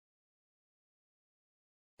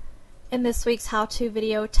In this week's how-to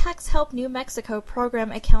video, Tax Help New Mexico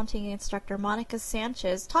program accounting instructor Monica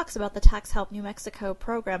Sanchez talks about the Tax Help New Mexico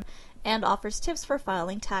program and offers tips for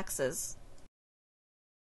filing taxes.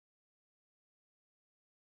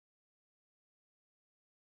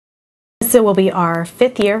 This will be our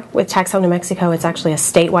 5th year with Tax Help New Mexico. It's actually a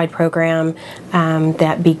statewide program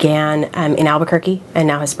that began in Albuquerque and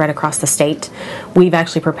now has spread across the state. We've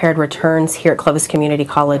actually prepared returns here at Clovis Community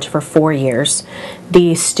College for 4 years.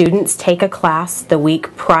 The students take a class the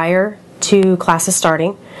week prior to classes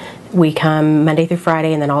starting. We come Monday through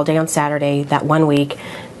Friday and then all day on Saturday that 1 week.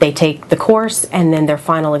 They take the course, and then their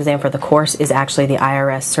final exam for the course is actually the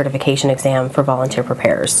IRS certification exam for volunteer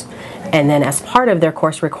preparers. And then as part of their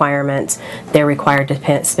course requirements, they're required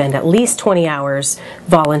to spend at least 20 hours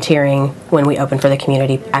volunteering when we open for the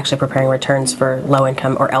community, actually preparing returns for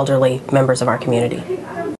low-income or elderly members of our community.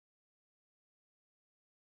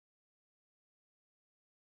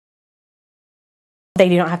 They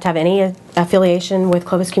do not have to have any affiliation with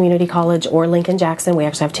Clovis Community College or Lincoln Jackson. We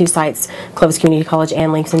actually have 2 sites, Clovis Community College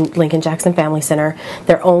and Lincoln Jackson Family Center.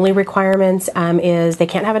 Their only requirements is they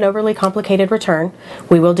can't have an overly complicated return.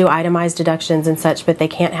 We will do itemized deductions and such, but they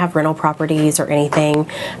can't have rental properties or anything.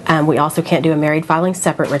 We also can't do a married filing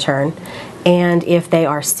separate return. And if they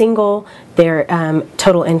are single, their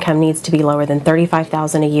total income needs to be lower than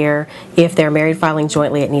 $35,000 a year. If they're married filing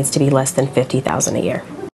jointly, it needs to be less than $50,000 a year.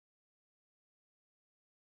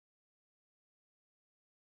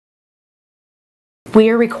 We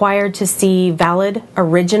are required to see valid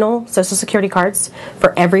original Social Security cards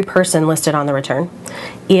for every person listed on the return.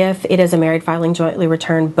 If it is a married filing jointly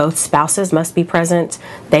return, both spouses must be present.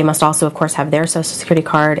 They must also, of course, have their Social Security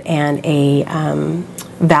card and a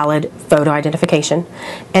valid photo identification.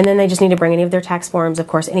 And then they just need to bring any of their tax forms, of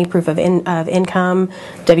course, any proof of income,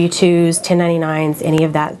 W-2s, 1099s, any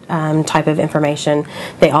of that type of information.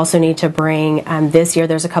 They also need to bring, this year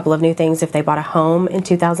there's a couple of new things. If they bought a home in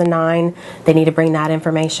 2009, they need to bring that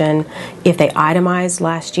information. If they itemized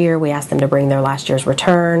last year, we ask them to bring their last year's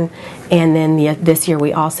return. And then this year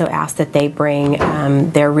we also ask that they bring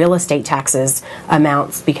their real estate taxes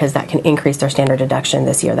amounts, because that can increase their standard deduction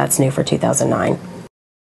this year. That's new for 2009.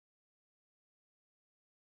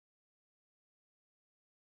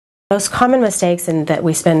 Most common mistakes and that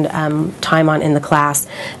we spend time on in the class,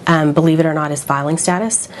 believe it or not, is filing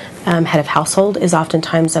status. Head of household is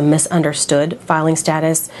oftentimes a misunderstood filing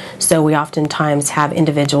status, so we oftentimes have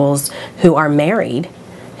individuals who are married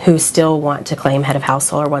who still want to claim head of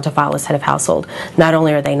household or want to file as head of household. Not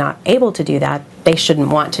only are they not able to do that, they shouldn't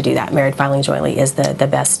want to do that. Married filing jointly is the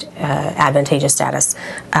best advantageous status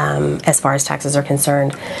as far as taxes are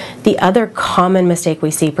concerned. The other common mistake we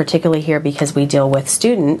see, particularly here because we deal with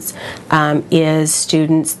students, is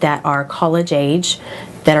students that are college age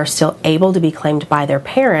that are still able to be claimed by their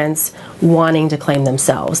parents wanting to claim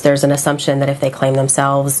themselves. There's an assumption that if they claim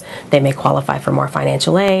themselves, they may qualify for more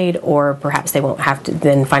financial aid, or perhaps they won't have to,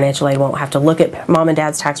 then financial aid won't have to look at mom and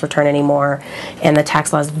dad's tax return anymore. And the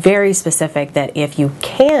tax law is very specific that if you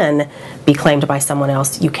can be claimed by someone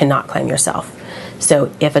else, you cannot claim yourself.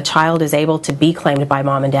 So if a child is able to be claimed by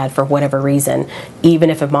mom and dad for whatever reason,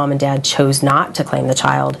 even if a mom and dad chose not to claim the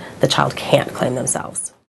child can't claim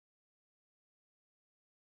themselves.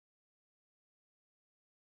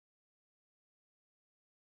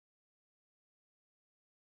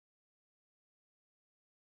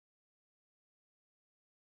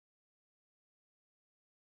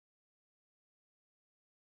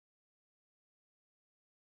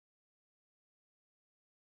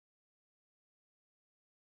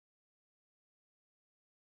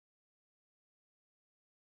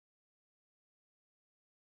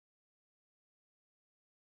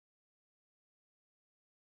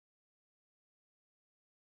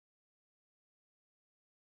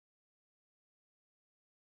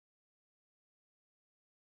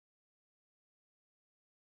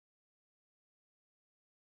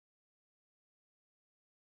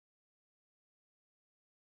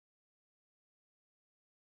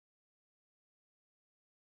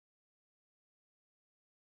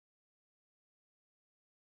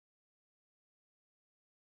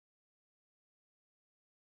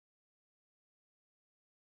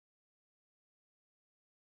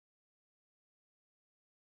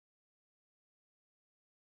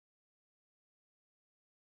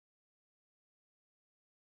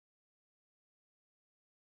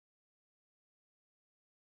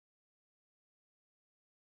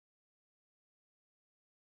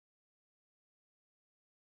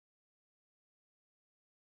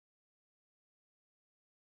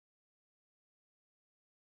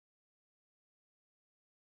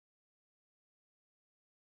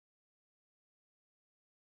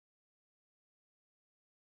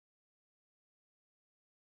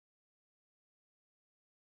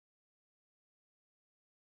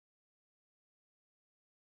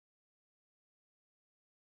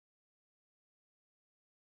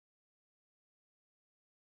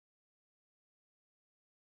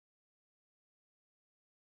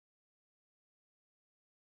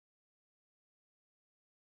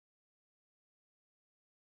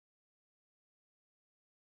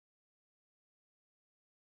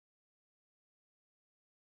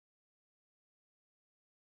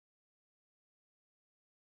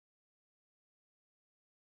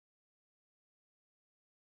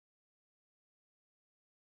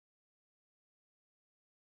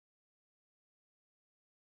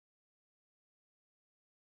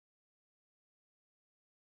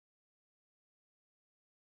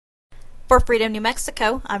 For Freedom New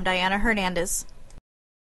Mexico, I'm Diana Hernandez.